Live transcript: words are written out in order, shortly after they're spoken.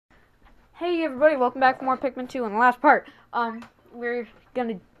Hey everybody, welcome back for more Pikmin 2 in the last part. We're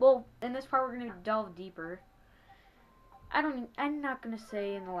gonna, in this part we're gonna delve deeper. I'm not gonna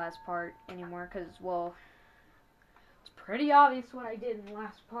say in the last part anymore, cause, it's pretty obvious what I did in the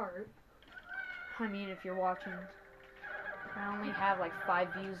last part. I mean, if you're watching, I only have like 5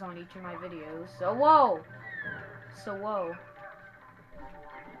 views on each of my videos, so whoa!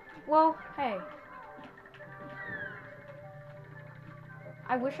 Well, hey.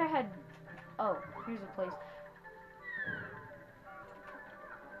 I wish I had, here's a place.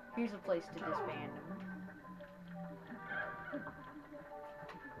 Here's a place to disband them.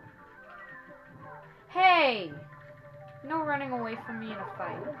 Hey! No running away from me in a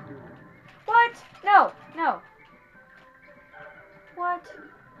fight. What? No! No! What?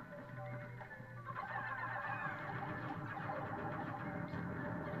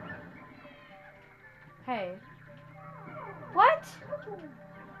 Hey. What? What?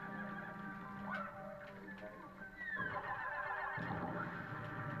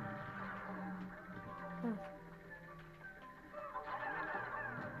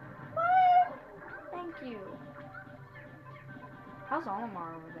 Thank you. How's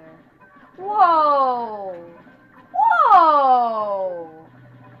Olimar over there? Whoa! Whoa!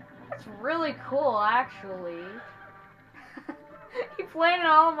 That's really cool, actually. He planted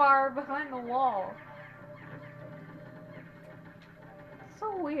Olimar behind the wall.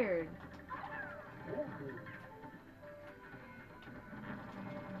 So weird.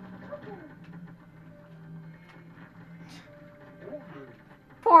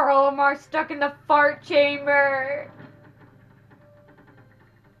 Poor Olimar stuck in the fart chamber.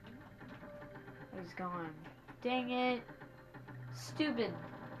 He's gone. Dang it. Stupid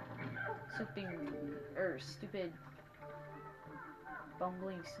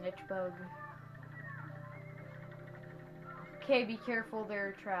bumbling snitch bug. Okay, be careful, there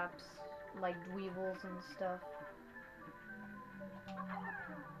are traps, like dweevils and stuff.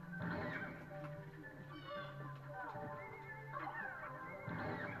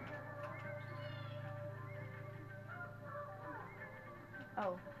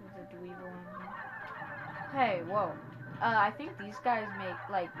 Oh, there's a dweevil in here. Hey, whoa. I think these guys make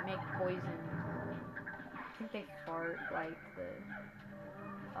poison. I think they fart like the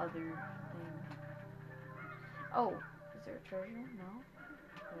other thing. Oh, is there a treasure? No?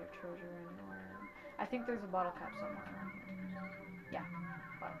 Is there a treasure anywhere? I think there's a bottle cap somewhere around here. Yeah,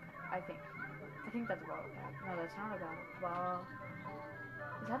 bottle cap. I think that's a bottle cap. No, that's not a bottle.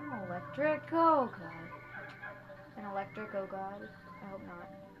 Is that an electric? Oh god. An electric? Oh god. I hope not.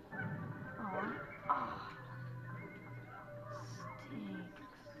 Aww. Ah. Stinks.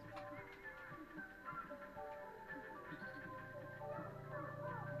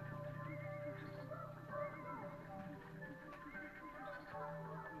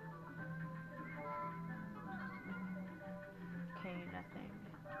 Okay, nothing.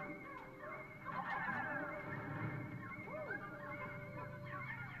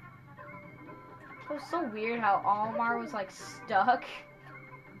 It was so weird how Olimar was like stuck.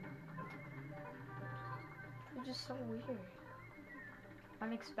 It was just so weird.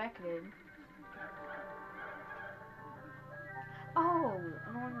 Unexpected. Oh,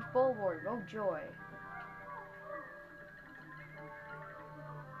 an orange bulwark. Oh joy.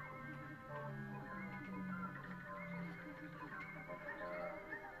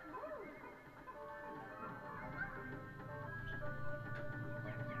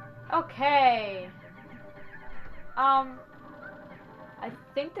 Okay. I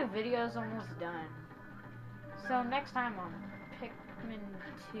think the video's almost done. So next time on Pikmin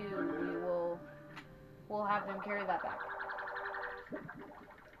 2, we'll have them carry that back.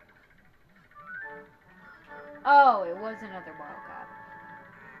 Oh, it was another bottle cap.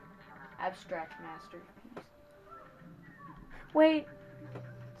 Abstract masterpiece. Wait,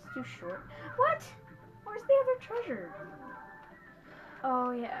 it's too short. What? Where's the other treasure?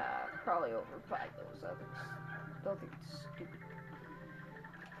 Oh yeah, probably over by those others. Those are stupid.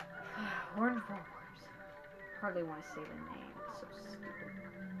 Orange Bulwarks. Hardly want to say the name. It's so stupid.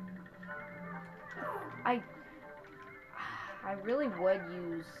 I really would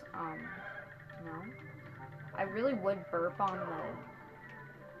use, no. I really would burp on the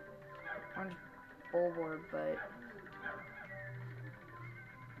orange bulwark, but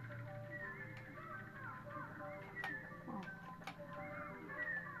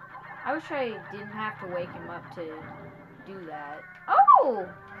I wish I didn't have to wake him up to do that. Oh!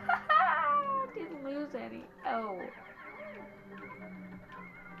 Didn't lose any. Oh.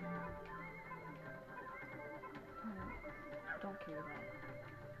 Don't care that.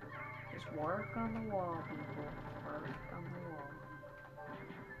 Just work on the wall, people. Work on the wall.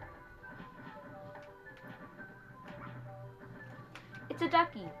 it's a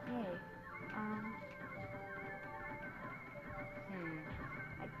ducky. Yay.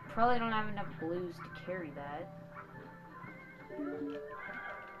 I probably don't have enough blues to carry that.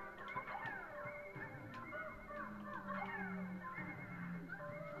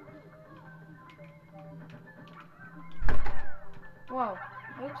 Whoa.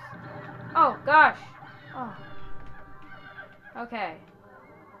 Oops. Oh, gosh. Oh. Okay.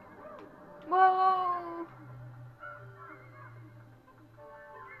 Whoa.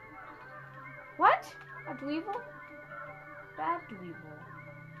 What? A dweevil? Bad dweevil.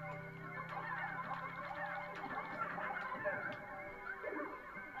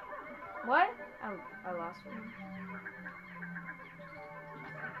 What? I lost one.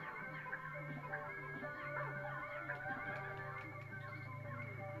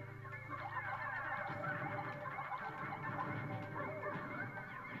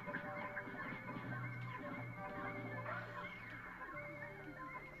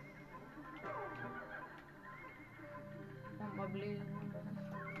 Want my blues.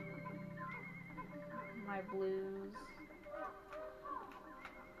 My blues.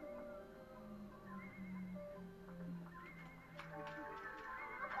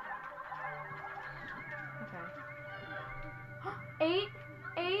 Okay. 8?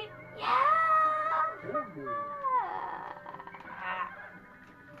 Yeah!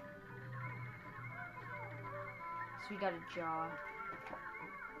 So we got a jaw,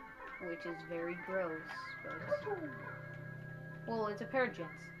 which is very gross, but... Well, it's a pair of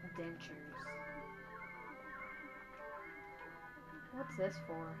dentures. What's this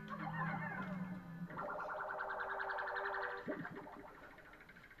for?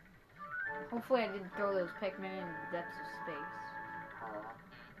 Hopefully I didn't throw those pikmin in the depths of space.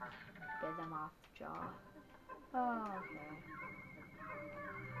 Get them off the jaw. Oh, okay.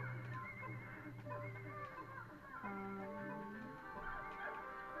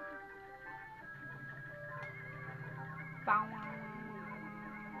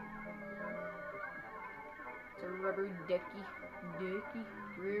 It's a rubber ducky.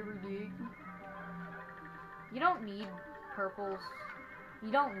 Rubber ducky. You don't need purples.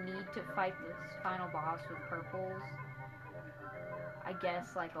 You don't need to fight this final boss with purples. I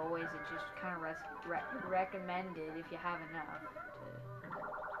guess, like always, it's just kind of recommended if you have enough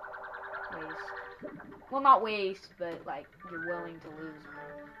to waste. Well, not waste, but like you're willing to lose.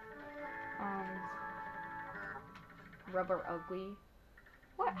 Rubber ugly.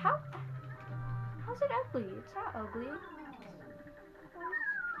 What? How's it ugly? It's not ugly.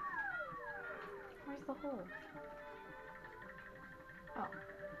 Where's the hole? Oh.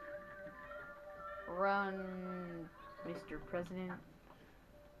 Run, Mr. President.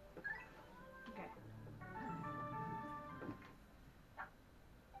 Okay.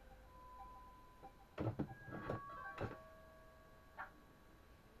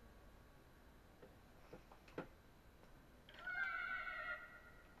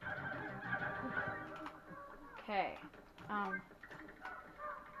 Okay.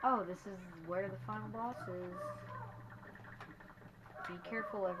 Oh, this is where the final boss is. Be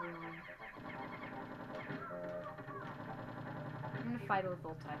careful, everyone. I'm gonna fight with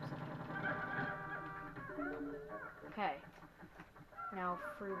all types of people. Okay. Now,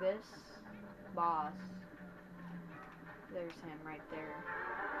 for this boss, there's him right there.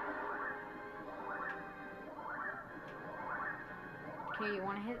 Okay, you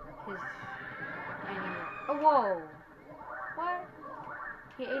want to hit his enemy. Oh, whoa! What?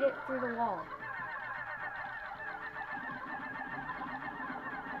 He ate it through the wall.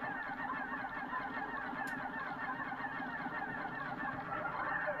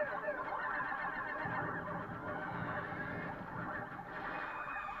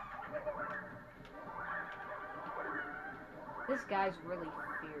 This guy's really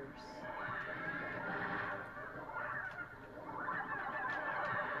fierce.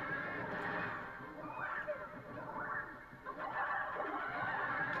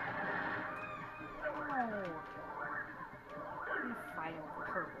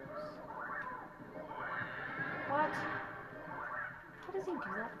 What? How does he do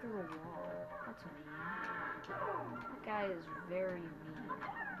that through a wall? That's mean. That guy is very mean.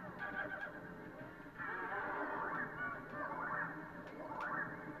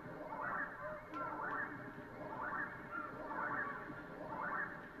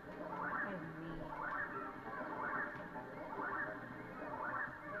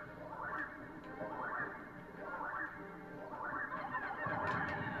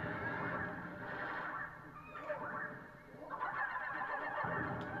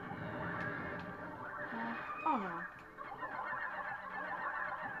 Oh no.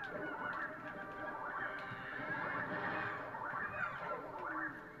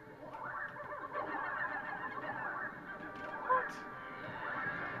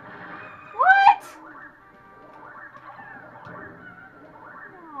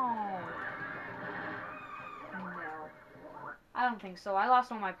 I don't think so. I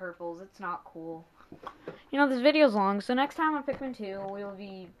lost all my purples. It's not cool. You know, this video's long, so next time on Pikmin 2, we will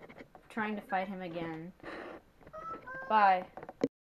be trying to fight him again. Bye.